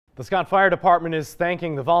The Scott Fire Department is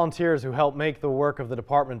thanking the volunteers who help make the work of the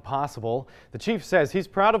department possible. The chief says he's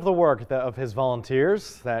proud of the work of his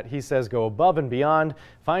volunteers that he says go above and beyond,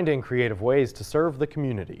 finding creative ways to serve the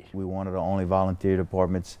community. We're one of the only volunteer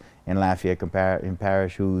departments in Lafayette in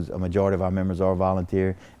Parish whose a majority of our members are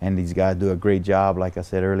volunteer, and these guys do a great job, like I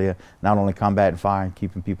said earlier, not only combating fire and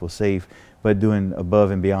keeping people safe, but doing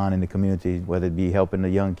above and beyond in the community, whether it be helping a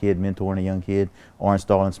young kid, mentoring a young kid, or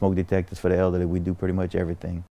installing smoke detectors for the elderly. We do pretty much everything.